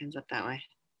kind of ends up that way.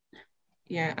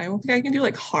 Yeah, I don't think I can do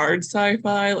like hard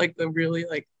sci-fi, like the really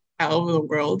like out of the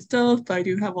world stuff, but I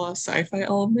do have a lot of sci-fi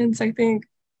elements, I think.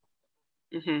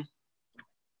 Mm-hmm.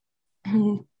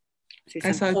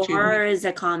 I saw Horror Judy. is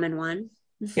a common one.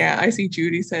 Yeah, I see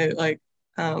Judy said like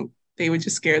they would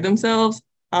just scare themselves.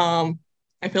 I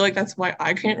feel like that's why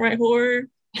I can't write horror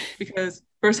because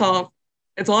first off,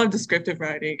 it's a lot of descriptive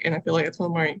writing, and I feel like it's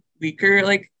one of my weaker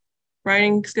like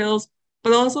writing skills.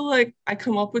 But also like I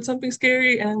come up with something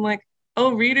scary and I'm like,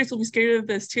 oh, readers will be scared of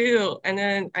this too. And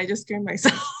then I just scare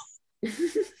myself.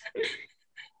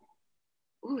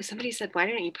 Ooh, somebody said, why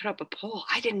didn't you put up a poll?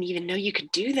 I didn't even know you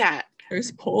could do that.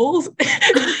 There's polls.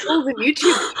 Polls in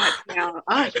YouTube now.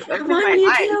 Oh, you've Come opened on,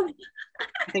 my eyes. YouTube.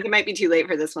 I think it might be too late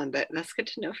for this one, but that's good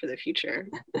to know for the future.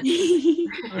 I'll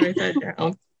write that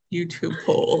down. YouTube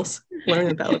polls.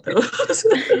 Learn about those.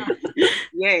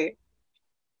 Yay.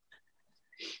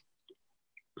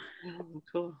 Oh,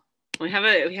 cool. We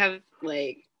have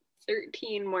like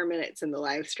 13 more minutes in the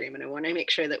live stream, and I want to make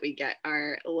sure that we get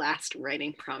our last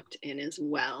writing prompt in as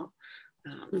well.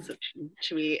 So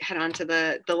should we head on to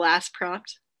the last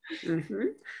prompt?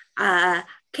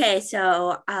 Okay,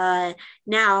 so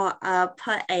now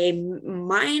put a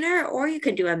minor, or you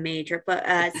could do a major, but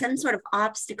some sort of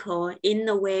obstacle in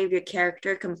the way of your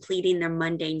character completing their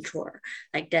mundane chore.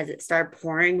 Like, does it start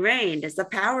pouring rain? Does the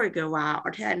power go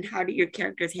out? And how do your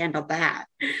characters handle that?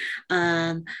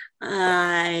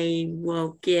 I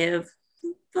will give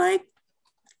like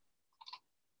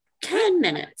 10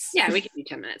 minutes. Yeah, we can do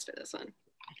 10 minutes for this one.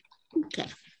 Okay.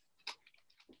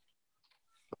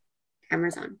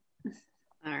 Camera's on.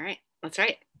 All right, let's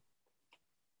write.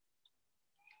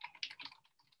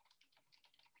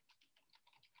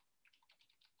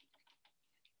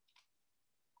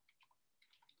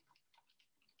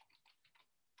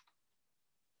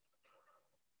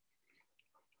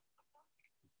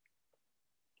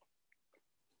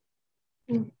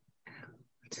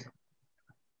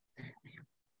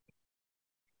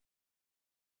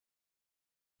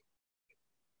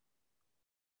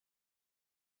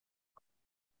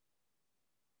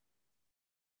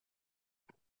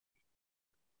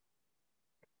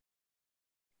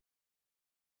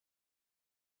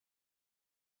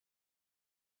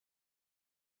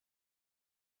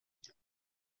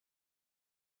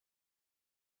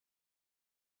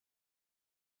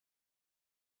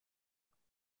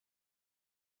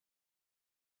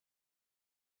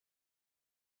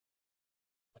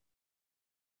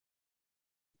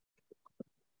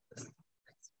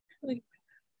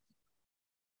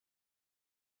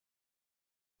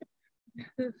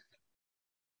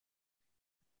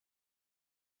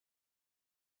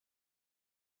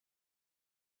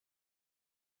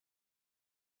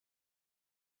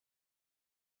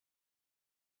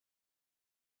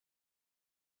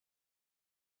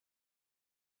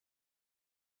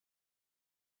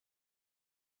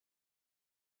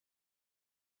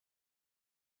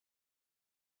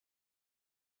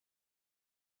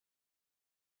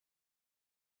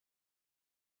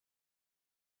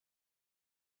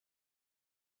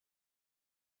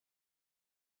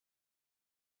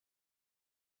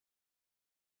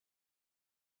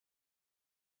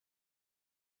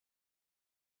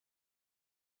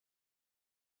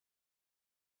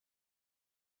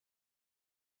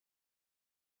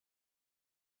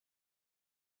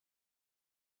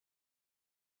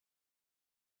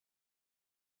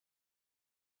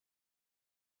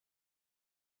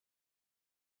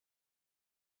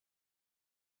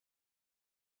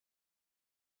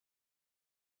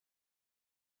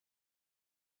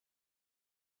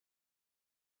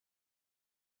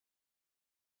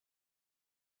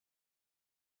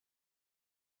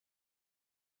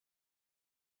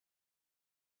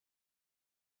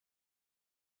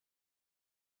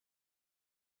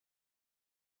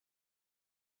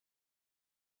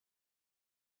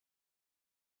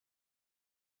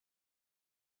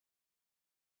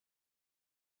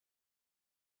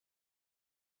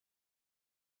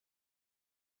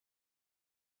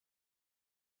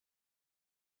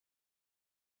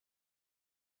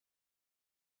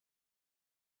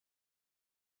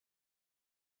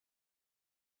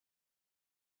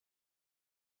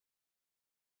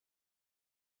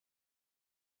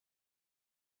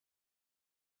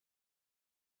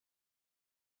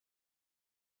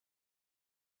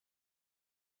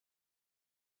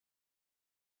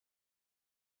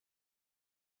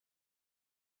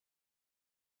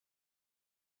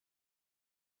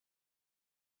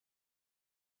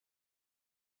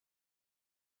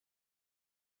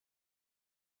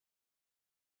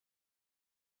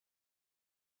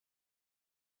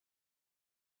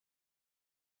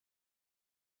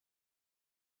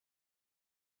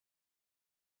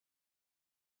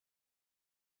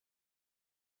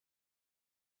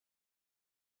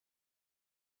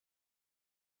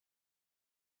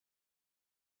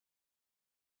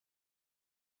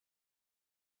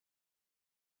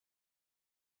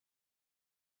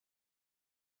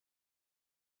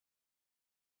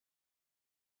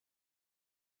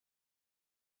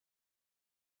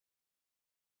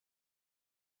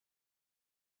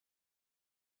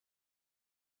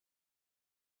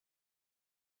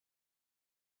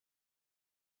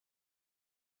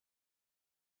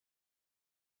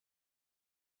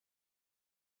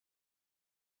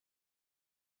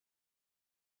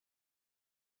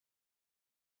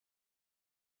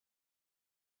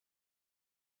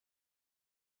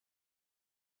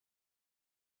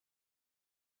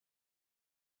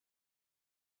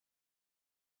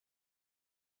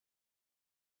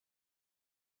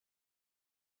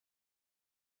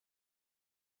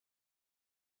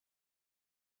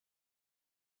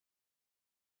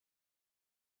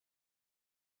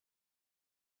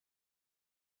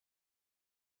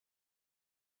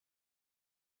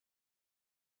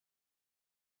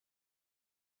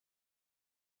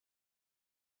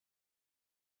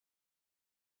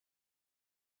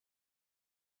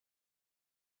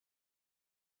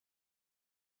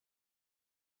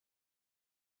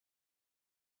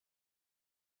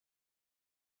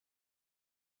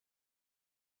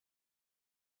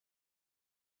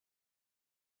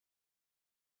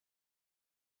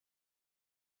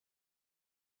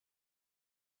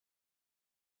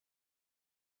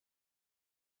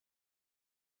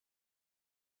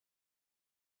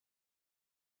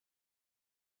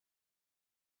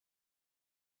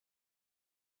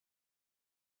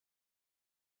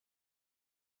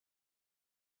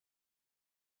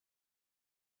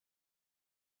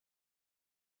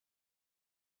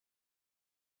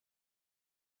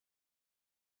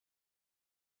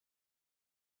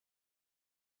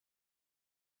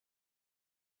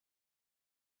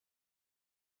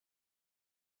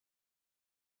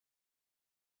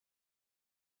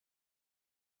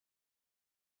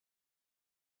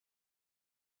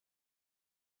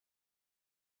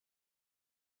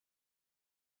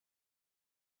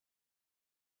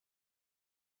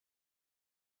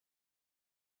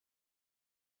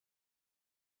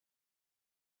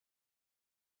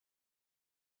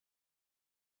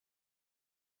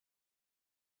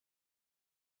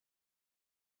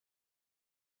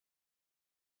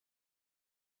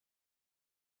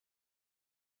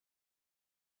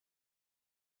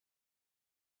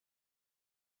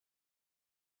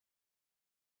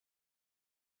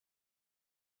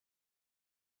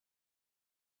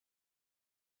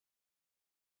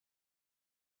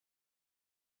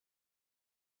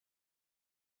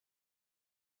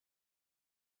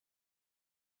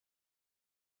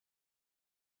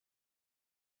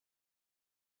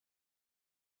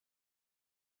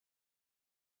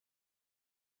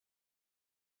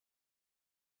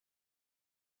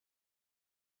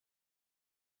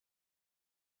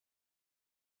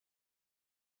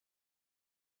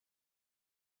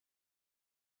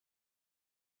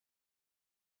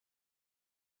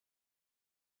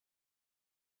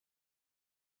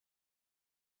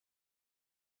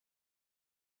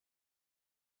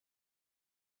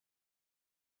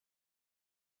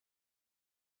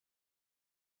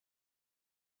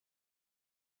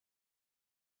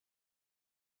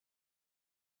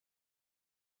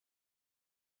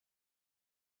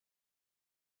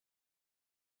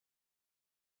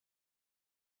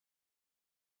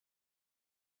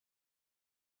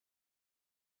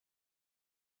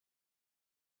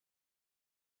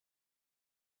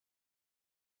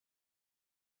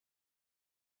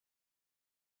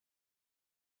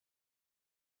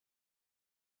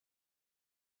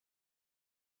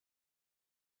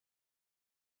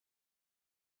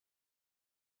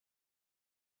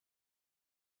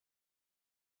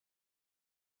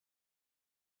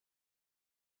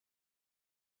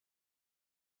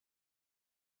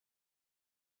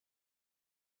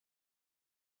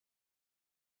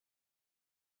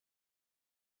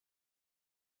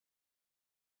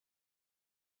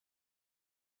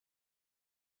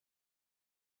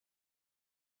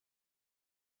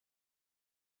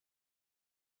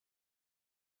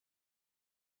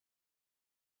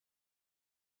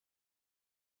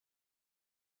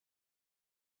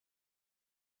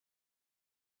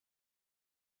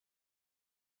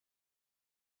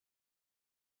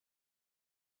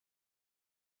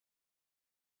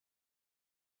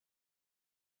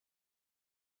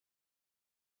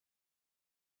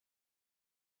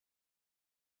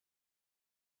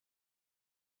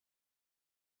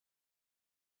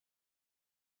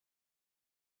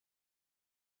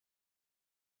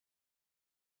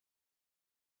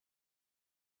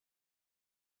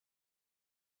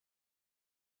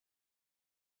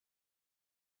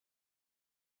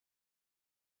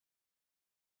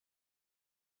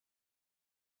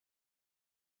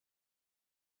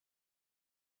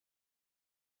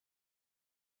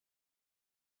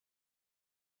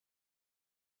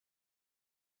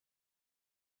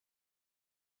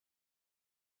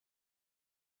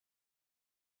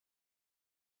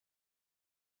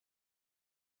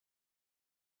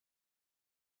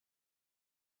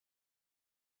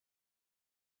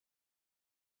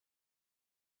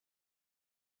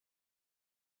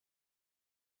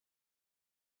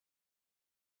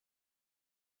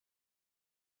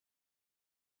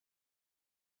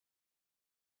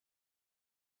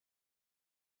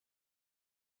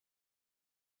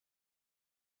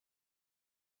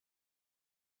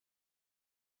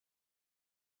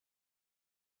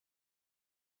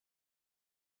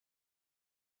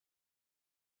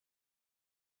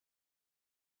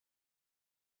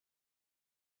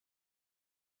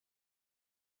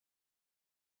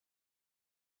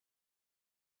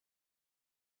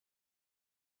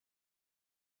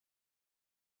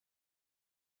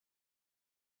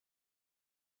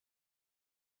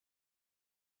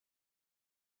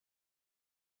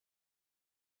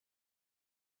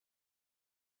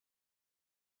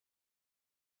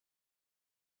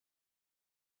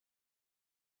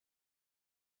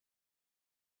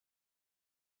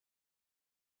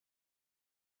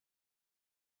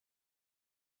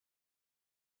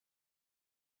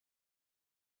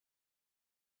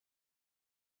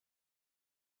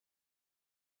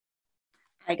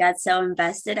 I got so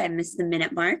invested, I missed the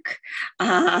minute mark.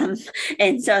 And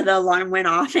so the alarm went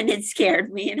off and it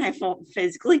scared me and I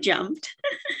physically jumped.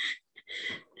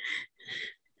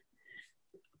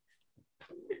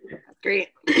 Great.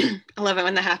 I love it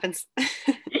when that happens.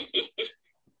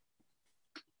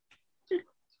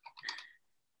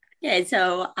 Okay,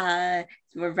 so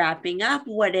we're wrapping up.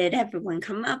 What did everyone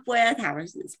come up with? How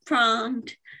was this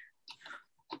prompt?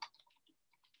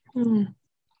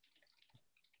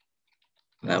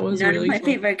 That was None really of my fun.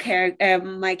 favorite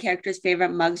my character's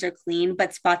favorite mugs are clean,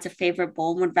 but Spot's a favorite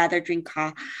bowl and would rather drink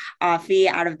coffee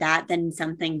out of that than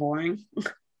something boring.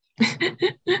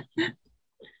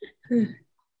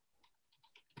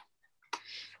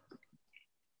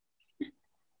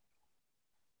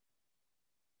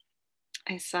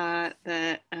 I saw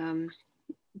that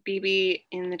BB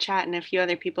in the chat and a few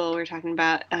other people were talking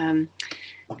about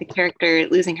the character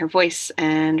losing her voice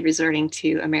and resorting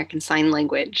to American Sign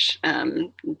Language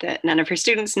that none of her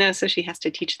students know, so she has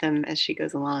to teach them as she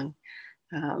goes along.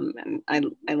 And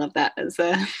I love that as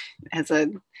a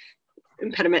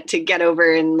impediment to get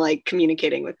over and like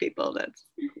communicating with people. That's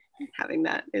having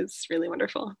that is really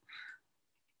wonderful.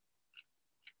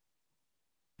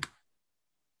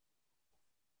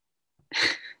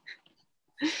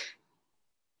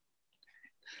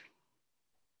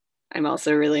 I'm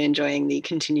also really enjoying the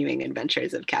continuing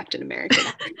adventures of Captain America.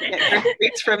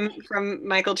 It's from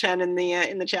Michael Chen in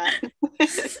the chat.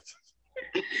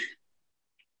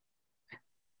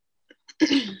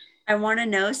 I want to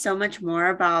know so much more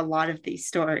about a lot of these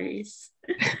stories.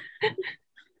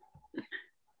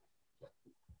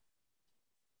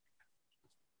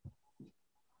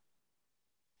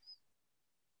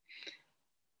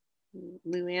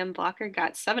 Luann Blocker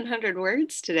got 700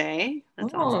 words today.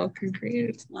 That's awesome.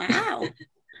 Congrats. Wow.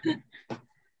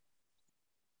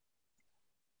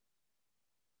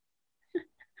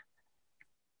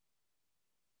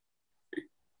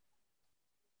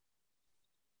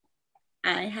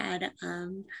 I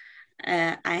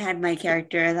had my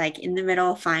character like in the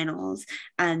middle of finals,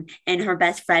 and her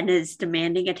best friend is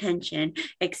demanding attention,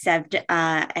 except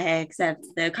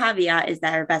the caveat is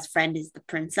that her best friend is the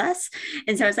princess.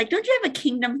 And so it's like, don't you have a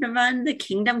kingdom to run? The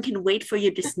kingdom can wait for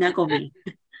you to snuggle me.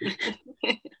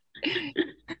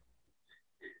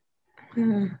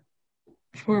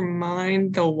 For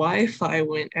mine, the Wi-Fi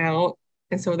went out,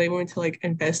 and so they went to like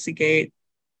investigate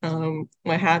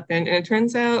what happened, and it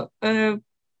turns out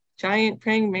giant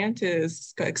praying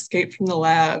mantis got escaped from the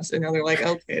labs, and now they're like,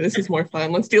 okay, this is more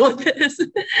fun. Let's deal with this.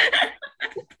 That's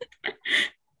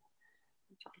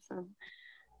awesome.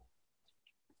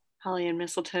 Holly and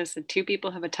Mistletoe said 2 people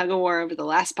have a tug of war over the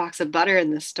last box of butter in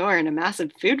the store, and a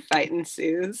massive food fight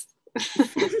ensues.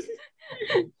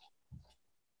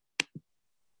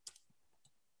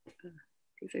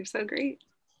 These are so great.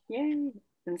 Yay.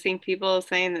 And seeing people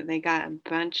saying that they got a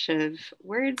bunch of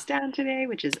words down today,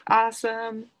 which is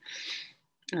awesome.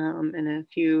 And a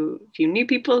few new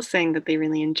people saying that they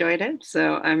really enjoyed it.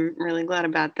 So I'm really glad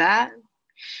about that.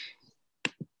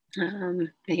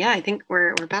 Yeah, I think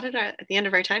we're about at the end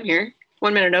of our time here.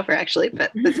 1 minute over, actually,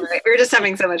 but that's all right. We were just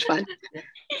having so much fun.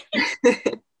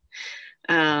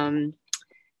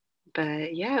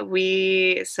 But yeah,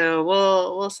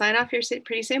 we'll sign off here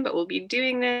pretty soon, but we'll be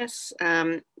doing this.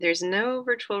 There's no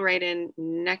virtual write-in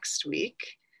next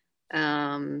week, but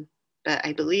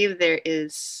I believe there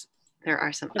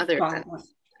are some other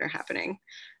events that are happening.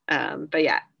 But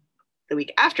yeah, the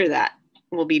week after that,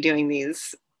 we'll be doing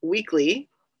these weekly,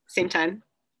 same time,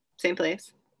 same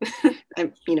place.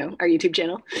 Our YouTube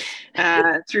channel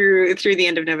through the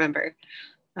end of November.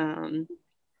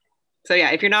 So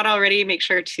yeah, if you're not already, make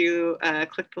sure to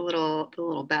click the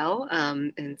little bell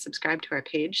and subscribe to our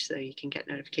page so you can get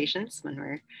notifications when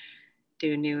we're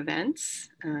doing new events.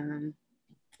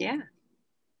 Yeah.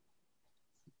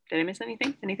 Did I miss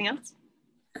anything? Anything else?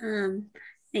 I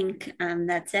think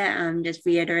that's it. Just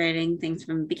reiterating things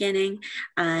from the beginning.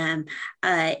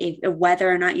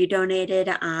 Whether or not you donated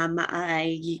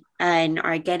and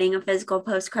are getting a physical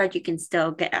postcard, you can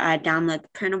still download the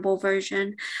printable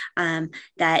version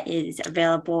that is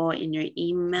available in your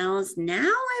emails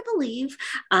now, I believe.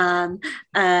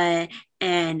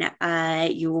 And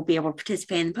you will be able to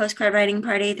participate in the postcard writing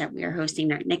party that we are hosting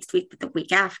not next week, but the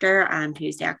week after, on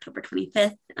Tuesday, October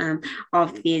 25th. All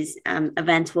of these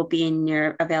events will be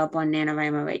available on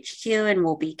NaNoWriMo HQ and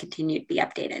will be continued to be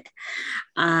updated.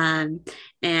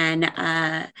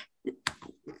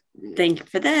 Thank you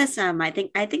for this. I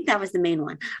think that was the main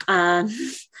one.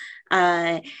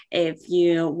 If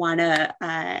you want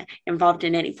to involved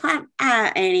in any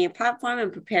platform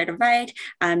and prepare to write,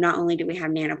 not only do we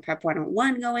have Nano Prep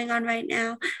 101 going on right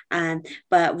now,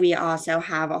 but we also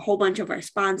have a whole bunch of our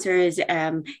sponsors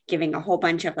giving a whole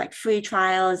bunch of like free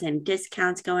trials and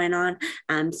discounts going on.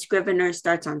 Scrivener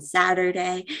starts on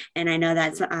Saturday, and I know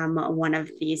that's one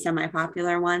of the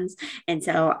semi-popular ones. And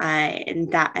so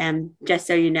just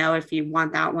so you know, if you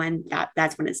want that one,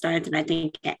 that's when it starts, and I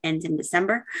think it ends in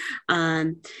December.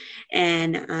 So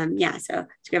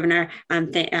Scrivener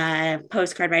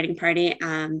postcard writing party.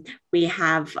 We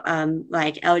have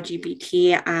like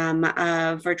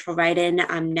LGBT virtual write-in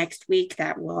next week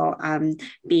that will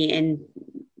be in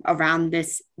around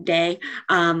this day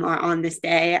or on this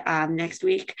day next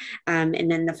week,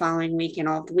 and then the following week and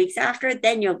all the weeks after,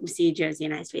 then you'll see Josie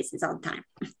and I's faces all the time.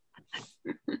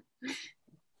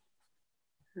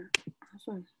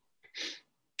 Awesome.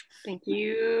 Thank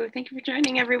you for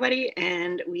joining, everybody,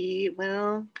 and we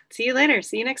will see you later.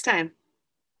 See you next time.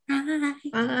 Bye.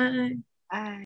 Bye. Bye.